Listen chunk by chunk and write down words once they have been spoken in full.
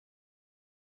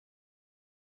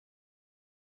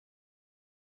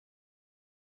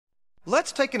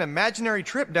Let's take an imaginary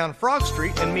trip down Frog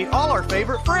Street and meet all our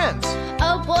favorite friends.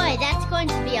 Oh boy, that's going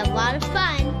to be a lot of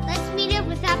fun. Let's meet up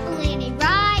with Apple Annie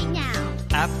right now.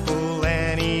 Apple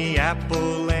Annie,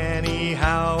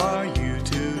 how are you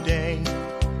today?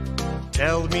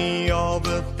 Tell me all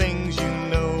the things you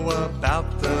know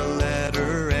about the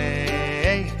letter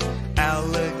A.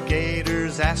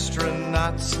 Alligators,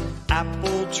 astronauts,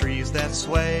 apple trees that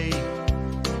sway.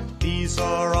 These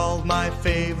are all my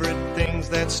favorite things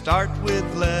that start with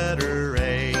letter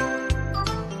A.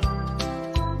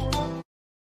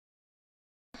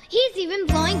 He's even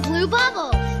blowing blue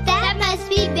bubbles. That must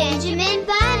be Benjamin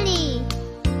Bunny.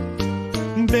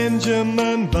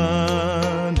 Benjamin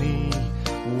Bunny,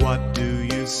 what do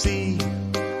you see?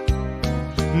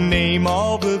 Name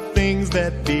all the things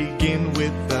that begin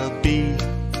with a B.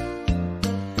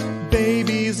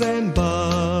 Babies and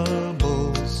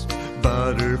bubbles,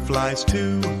 butterflies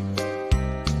too,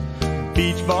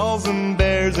 beach balls and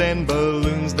bears and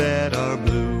balloons that are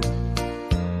blue.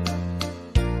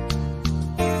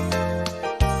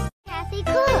 Kathy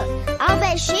Cook, I'll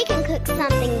bet she can cook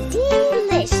something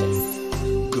delicious.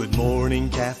 Good morning,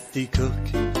 Kathy Cook,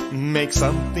 make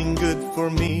something good for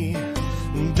me.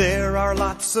 There are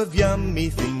lots of yummy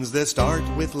things that start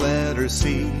with letter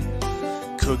C.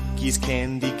 Cookies,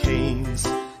 candy canes,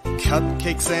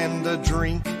 cupcakes and a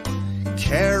drink.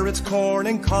 Carrots, corn,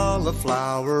 and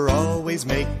cauliflower always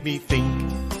make me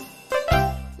think.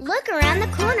 Look around the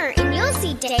corner and you'll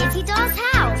see Daisy Doll's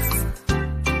house.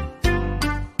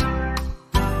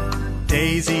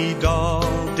 Daisy Doll,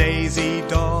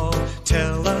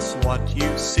 tell us what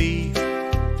you see.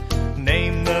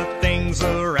 Name the things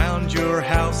around your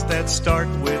house that start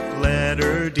with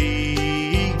letter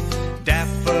D.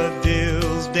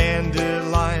 Daffodils,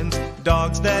 dandelions,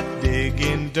 dogs that dig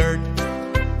in dirt.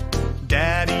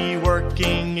 Daddy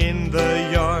working in the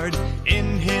yard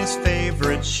in his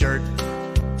favorite shirt.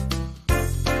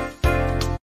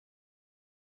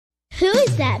 Who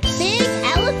is that big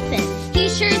elephant? He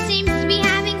sure seems to be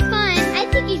having fun. I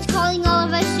think he's calling all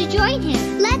of us to join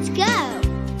him. Let's go.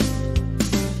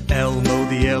 Elmo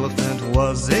the elephant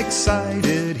was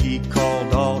excited. He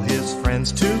called all his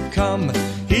friends to come.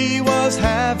 He was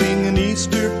having an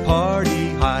Easter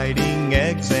party, hiding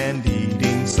eggs and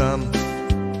eating some.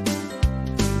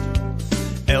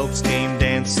 Elves came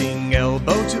dancing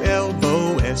elbow to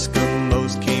elbow.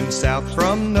 Eskimos came south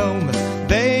from Nome.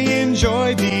 They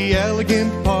enjoyed the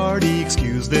elegant party,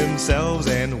 excused themselves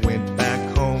and went back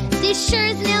home. This sure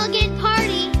is an elegant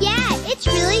party. Yeah, it's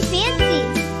really fancy.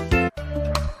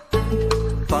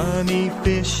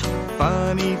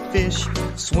 Funny fish,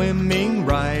 swimming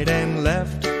right and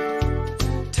left.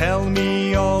 Tell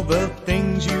me all the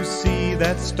things you see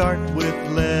that start with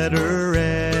letter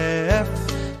F.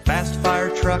 Fast fire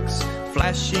trucks,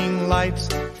 flashing lights,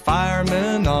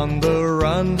 firemen on the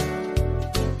run.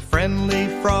 Friendly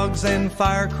frogs and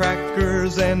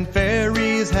firecrackers and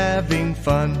fairies having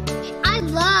fun. I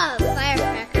love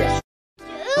firecrackers.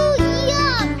 Ooh,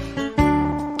 yuck!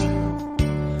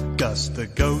 Gus the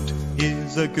goat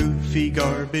is a goofy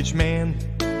garbage man.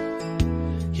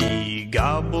 He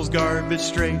gobbles garbage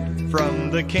straight from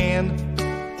the can.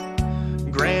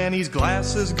 Granny's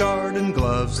glasses, garden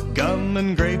gloves, gum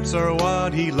and grapes are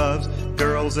what he loves.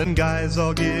 Girls and guys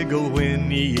all giggle when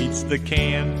he eats the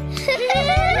can.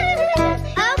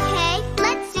 Okay,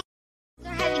 let's see.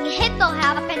 They're having a hippo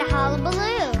hop at a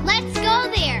hullabaloo. Let's go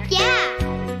there. Yeah.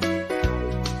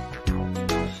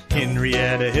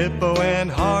 Henrietta Hippo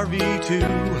and Harvey too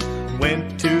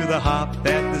went to the hop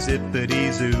at the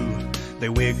Zippity Zoo. They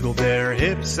wiggled their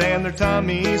hips and their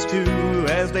tummies too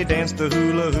as they danced the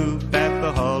hula hoop at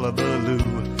the hullabaloo.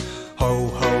 Ho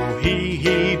ho hee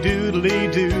hee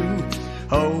doodly doo.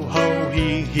 Ho ho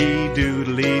hee hee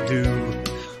doodly doo.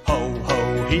 Ho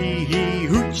ho hee hee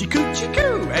hoochie coochie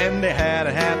coo. And they had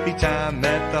a happy time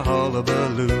at the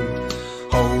hullabaloo.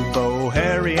 Hobo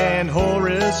Harry and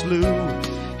Horace Lou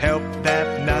helped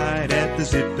that night at the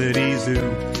Zippity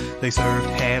Zoo. They served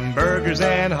hamburgers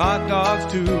and hot dogs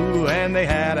too, and they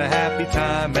had a happy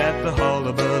time at the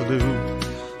hullabaloo.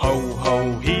 Ho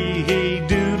ho hee hee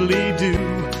doodly doo.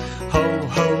 Ho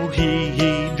ho hee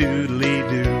hee doodly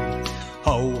doo.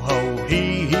 Ho ho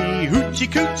hee hee hoochie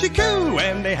coochie coo,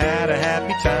 and they had a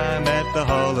happy time at the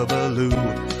hullabaloo.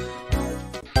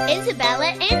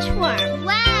 Isabella Inchworm.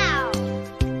 Wow!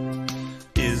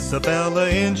 Isabella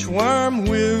Inchworm,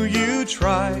 will you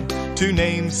try to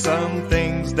name some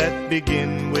things that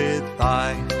begin with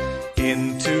I?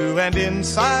 Into and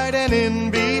inside and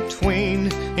in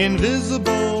between.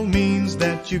 Invisible means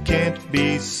that you can't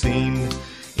be seen.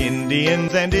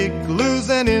 Indians and igloos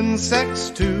and insects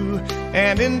too,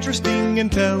 and interesting,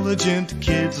 intelligent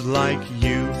kids like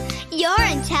you. You're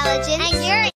intelligent,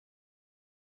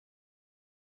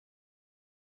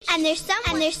 and there's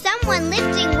someone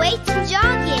lifting weights and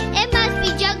jogging. It must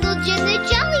be Jungle Jim the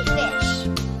jellyfish.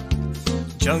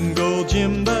 Jungle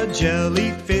Jim the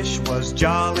jellyfish was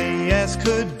jolly as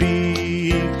could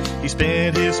be. He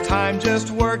spent his time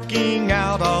just working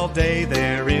out all day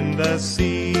there in the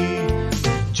sea.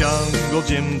 Jungle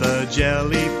Jim the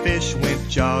jellyfish went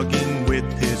jogging with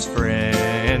his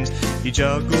friends. He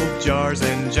juggled jars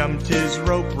and jumped his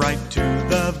rope right to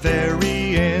the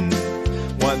very end.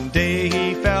 One day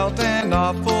he felt an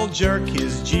awful jerk,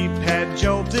 his Jeep had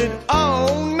jolted.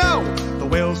 Oh no! The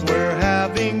whales were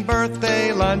having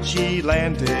birthday lunch, he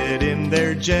landed in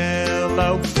their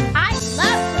jello. I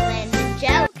love to land in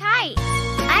jello kite.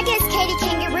 I guess Katie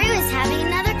Kangaroo is having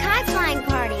another kite flying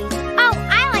party. Oh,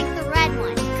 I like the red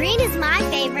one. Green is my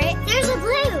favorite. There's a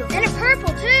blue and a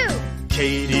purple too.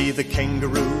 Katie the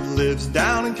kangaroo lives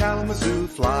down in Kalamazoo,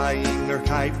 flying her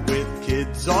kite with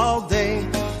kids all day.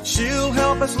 She'll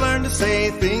help us learn to say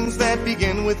things that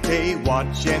begin with K.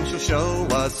 Watch and she'll show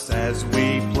us as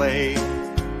we play.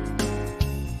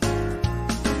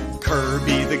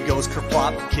 Kirby the ghost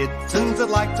kerplop, kittens that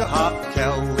like to hop.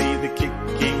 Kelly the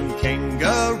kicking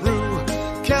kangaroo,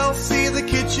 Kelsey the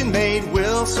kitchen maid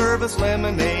will serve us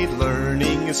lemonade.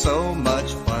 Learning is so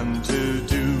much fun to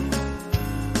do.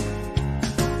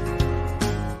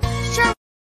 Sure.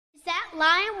 Is that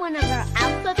Lion one of our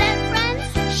alphabet friends?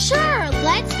 Sure,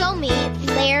 let's go meet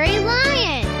Larry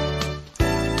Lion.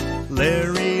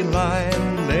 Larry Lion,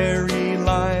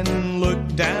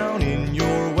 look down in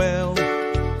your well.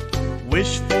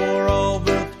 Wish for all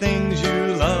the things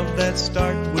you love that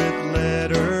start with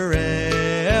letter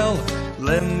L.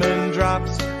 Lemon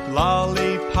drops,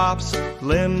 lollipops,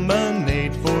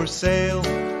 lemonade for sale.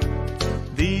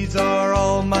 These are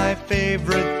all my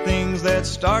favorite things that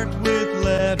start with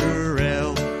letter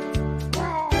L.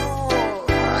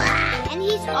 And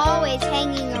he's always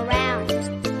hanging around.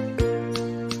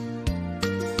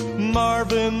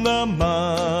 Marvin the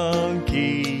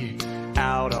monkey,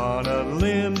 out on a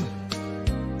limb.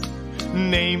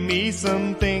 Name me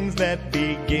some things that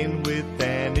begin with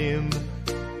an M.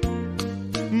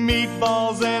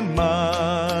 Meatballs and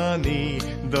money,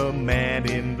 the man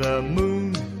in the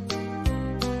moon.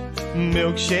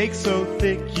 Milkshake so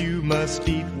thick you must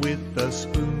eat with a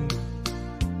spoon.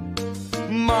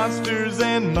 Monsters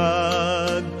and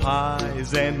mud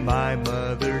pies and my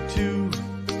mother too.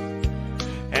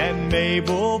 And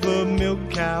Mabel the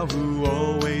milk cow who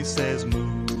always says moo.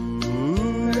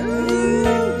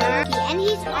 And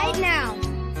he's right now.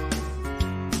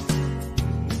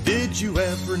 Did you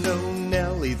ever know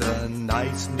Nellie, the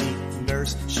nice, neat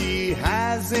nurse? She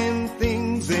has in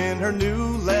things in her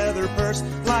new leather purse,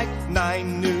 like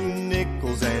 9 new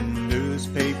nickels and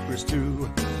newspapers too.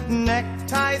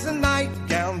 Neckties and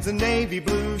nightgowns and navy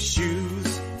blue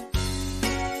shoes.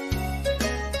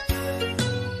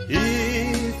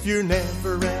 If you're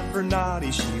never ever naughty,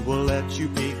 she will let you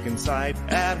peek inside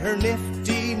at her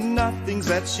nifty nothings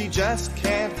that she just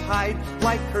can't hide,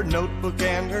 like her notebook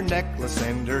and her necklace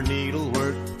and her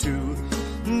needlework too.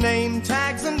 Name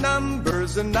tags and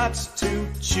numbers and nuts to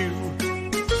chew.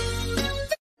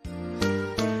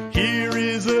 Here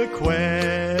is a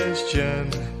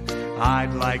question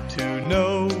I'd like to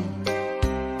know.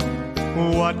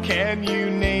 What can you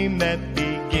name that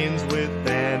begins with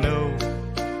an O?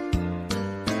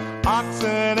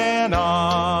 Oxen and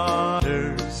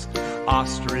otters,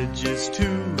 ostriches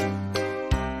too.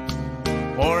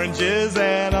 Oranges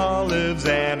and olives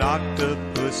and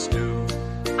octopus stew.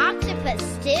 Octopus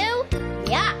stew?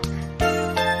 Yuck.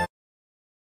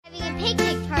 Having a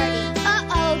picnic party.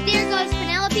 Uh-oh, there goes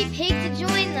Penelope Pig to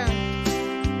join them.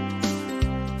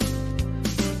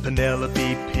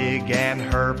 Penelope Pig and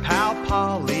her pal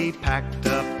Polly packed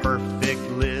a perfect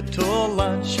little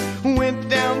lunch. Went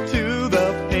down to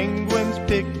the penguins'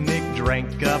 picnic,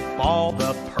 drank up all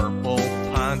the purple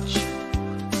punch.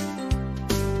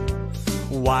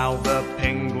 While the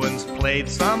penguins played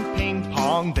some ping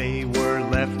pong, they were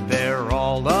left there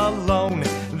all alone.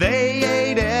 They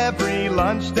ate every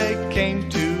lunch they came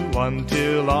to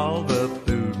until all the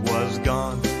food was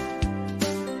gone.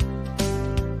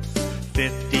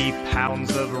 50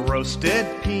 pounds of roasted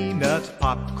peanuts,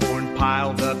 popcorn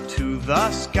piled up to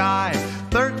the sky.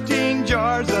 13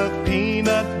 jars of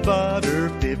peanut butter,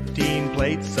 15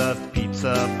 plates of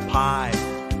pizza pie.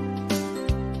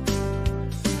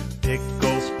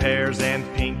 Pickles pears and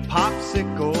pink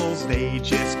popsicles. They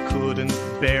just couldn't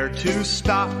bear to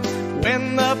stop.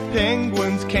 When the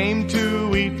penguins came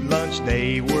to eat lunch,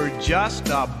 they were just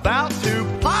about to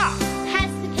pop.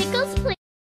 Has the pickles, please?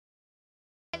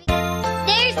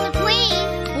 There's the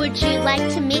queen. Would you like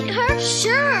to meet her?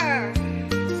 Sure.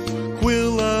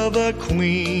 Quilla the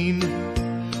queen,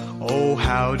 oh,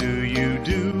 how do you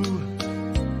do?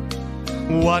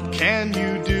 What can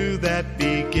you do that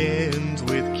begins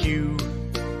with Q?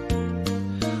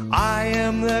 I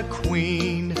am the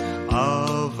queen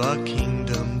of a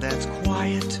kingdom that's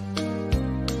quiet.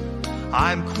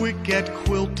 I'm quick at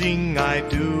quilting, I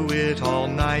do it all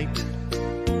night.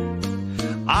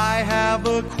 I have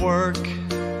a quirk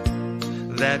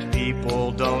that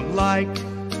people don't like.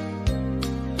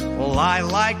 Well, I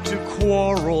like to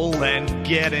quarrel and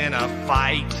get in a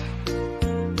fight.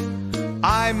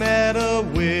 I met a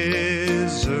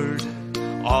wizard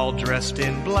all dressed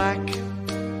in black.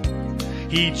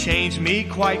 He changed me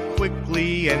quite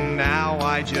quickly, and now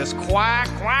I just quack,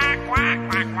 quack, quack,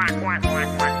 quack, quack, quack,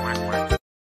 quack, quack, quack.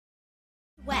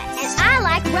 West. And I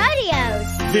like rodeos.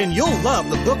 Then you'll love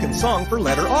the book and song for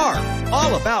letter R,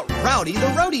 all about Rowdy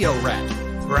the rodeo rat.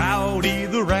 Rowdy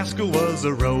the rascal was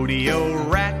a rodeo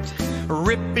rat,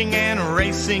 ripping and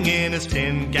racing in his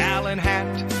 10-gallon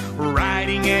hat,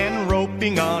 riding and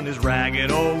roping on his ragged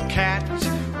old cat.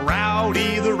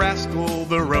 Rowdy the rascal,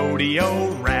 the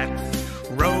rodeo rat.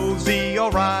 Rosie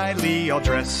O'Reilly, all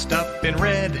dressed up in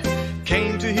red,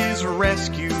 came to his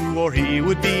rescue or he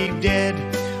would be dead.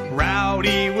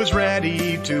 Rowdy was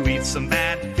ready to eat some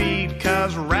bad feed,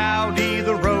 'cause Rowdy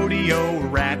the rodeo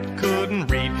rat couldn't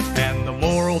read. And the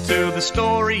moral to the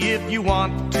story, if you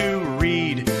want to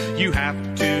read, you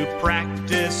have to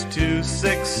practice to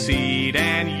succeed,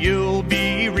 and you'll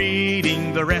be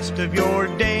reading the rest of your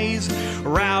days.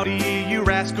 Rowdy, you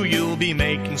rascal, you'll be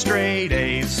making straight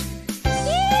A's.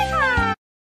 Yeehaw!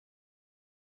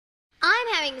 I'm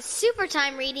having a super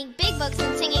time reading big books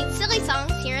and singing silly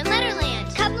songs here in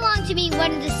Letterland. Come along to be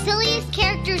one of the silliest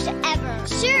characters ever.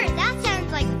 Sure, that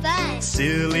sounds like fun.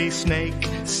 Silly snake,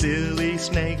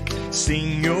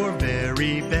 sing your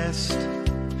very best.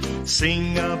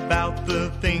 Sing about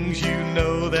the things you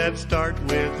know that start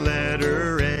with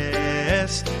letter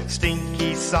S.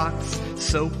 Stinky socks,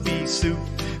 soapy soup,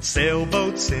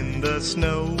 sailboats in the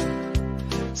snow.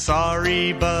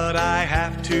 Sorry, but I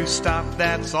have to stop,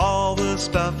 that's all the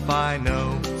stuff I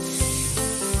know.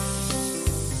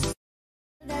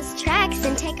 Those tracks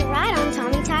and take a ride on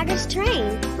Tommy Tiger's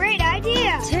train. Great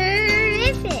idea.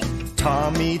 Terrific.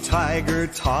 Tommy Tiger,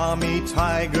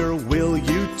 will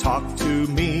you talk to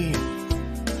me?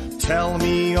 Tell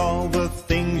me all the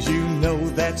things you know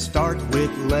that start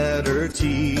with letter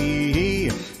T.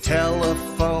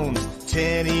 Telephones,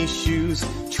 tennis shoes,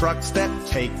 trucks that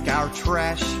take our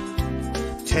trash,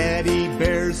 teddy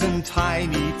bears and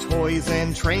tiny toys,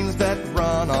 and trains that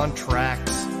run on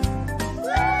tracks.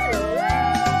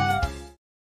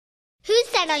 Who's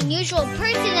that unusual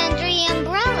person under the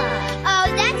umbrella? Oh,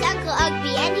 that's Uncle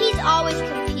Ugby, and he's always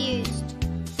confused.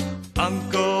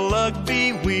 Uncle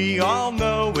Ugby, we all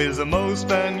know, is a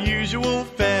most unusual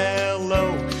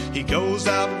fellow. He goes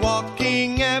out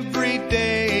walking every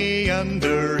day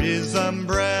under his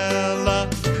umbrella.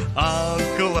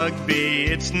 Uncle Ugby,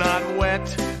 it's not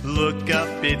wet. Look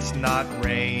up, it's not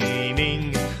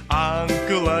raining.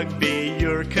 Uncle Ugby,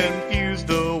 you're confused.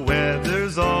 The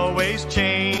weather's always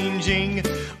changing.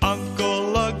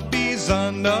 Uncle Ugby's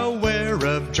unaware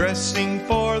of dressing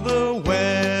for the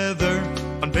weather.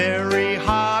 On very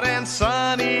hot and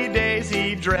sunny days,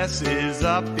 he dresses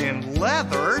up in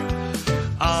leather.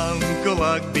 Uncle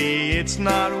Ugby, it's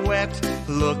not wet.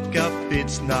 Look up,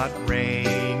 it's not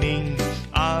raining.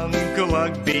 Uncle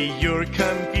Ugby, you're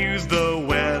confused. The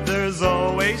weather's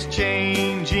always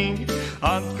changing.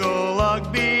 Uncle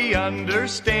Ugby,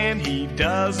 understand, he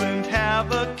doesn't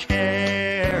have a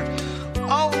care.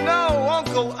 Oh no,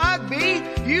 Uncle Ugby,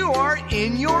 you are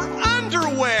in your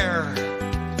underwear.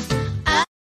 No,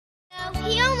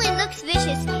 he only looks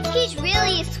vicious. He's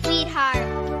really a sweetheart.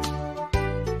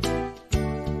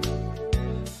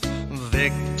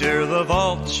 Victor the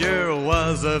vulture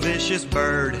was a vicious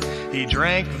bird. He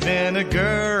drank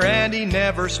vinegar and he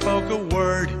never spoke a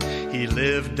word. He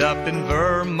lived up in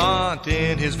Vermont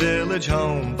in his village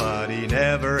home, but he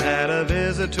never had a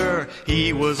visitor.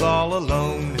 He was all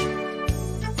alone.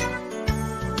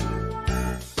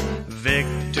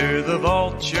 Victor the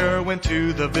vulture went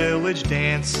to the village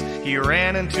dance. He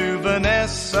ran into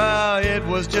Vanessa, it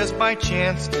was just by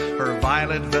chance. Her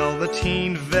violet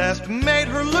velveteen vest made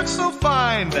her look so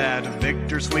fine that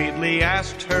Victor sweetly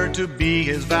asked her to be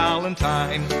his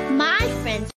Valentine. My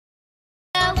friends,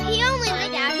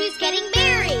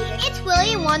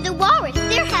 Willie and Wanda Walrus.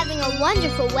 They're having a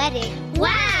wonderful wedding.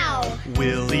 Wow!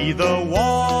 Willie the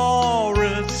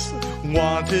Walrus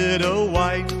wanted a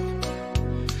wife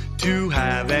to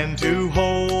have and to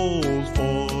hold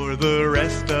for the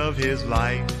rest of his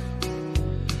life.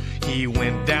 He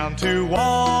went down to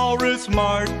Walrus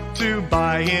Mart to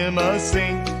buy him a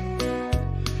sink,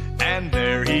 and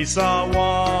there he saw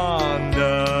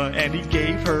Wanda, and he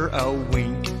gave her a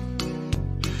wink.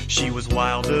 She was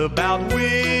wild about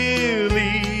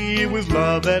Willie, it was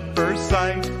love at first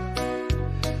sight.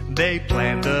 They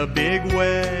planned a big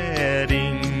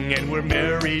wedding and were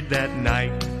married that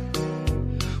night.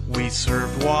 We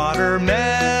served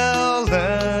watermelon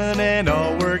and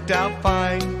all worked out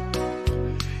fine,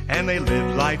 and they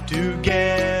lived life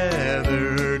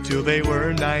together till they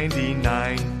were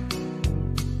 99.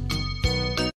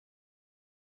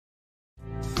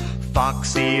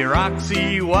 Foxy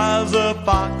Roxy was a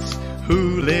fox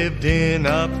who lived in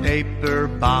a paper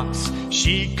box.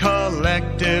 She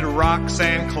collected rocks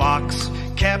and clocks,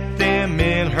 kept them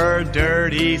in her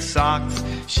dirty socks.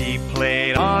 She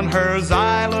played on her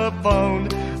xylophone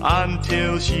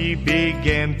until she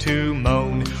began to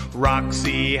moan.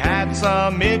 Roxy had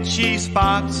some itchy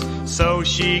spots, so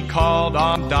she called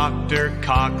on Dr.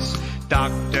 Cox.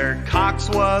 Dr. Cox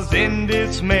was in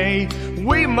dismay.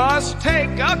 We must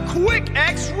take a quick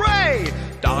x-ray.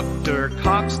 Dr.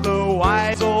 Cox, the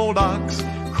wise old ox,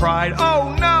 cried,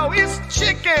 oh no, it's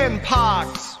chicken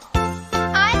pox.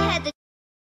 I had the...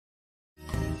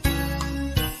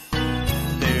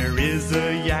 There is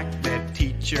a yak that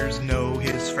teachers know.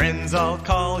 His friends all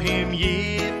call him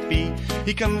Yippee.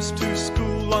 He comes to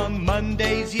school on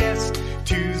Mondays, yes.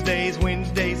 Tuesdays,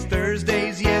 Wednesdays,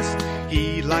 Thursdays, yes.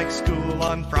 He likes school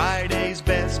on Fridays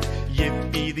best.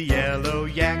 Yippee the yellow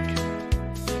yak.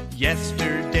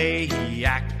 Yesterday he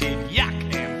acted yak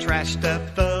and trashed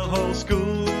up the whole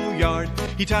schoolyard.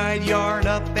 He tied yarn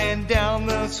up and down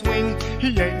the swing.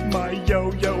 He ate my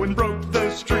yo-yo and broke the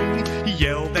string. He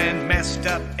yelled and messed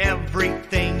up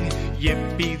everything.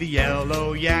 Yippee the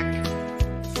yellow yak.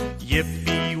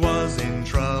 Yippee was in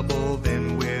trouble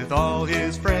then with all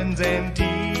his friends and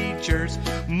teachers.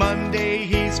 Monday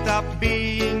he stopped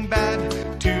being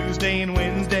bad. Tuesday and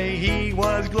Wednesday he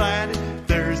was glad.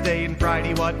 Thursday and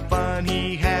Friday, what fun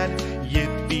he had.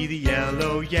 Yippee the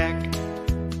yellow yak.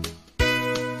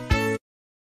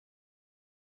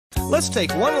 Let's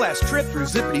take one last trip through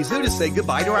Zippity Zoo to say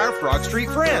goodbye to our Frog Street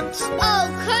friends. Oh,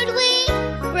 could we?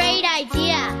 Great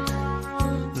idea.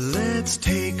 Let's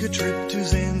take a trip to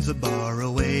Zanzibar,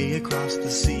 away across the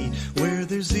sea, where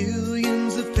there's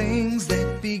zillions of things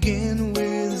that begin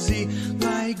with Z,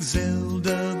 like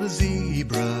Zelda the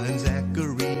zebra and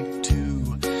Zachary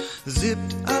too,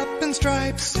 zipped up in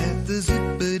stripes at the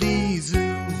Zippity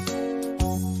Zoo.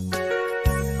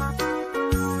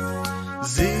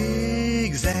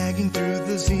 Zigzagging through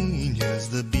the zinnias,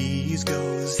 the bees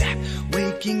go zap,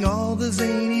 waking all the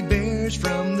zany bears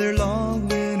from their long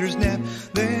winter's nap.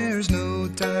 There's no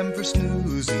time for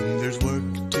snoozing, there's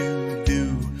work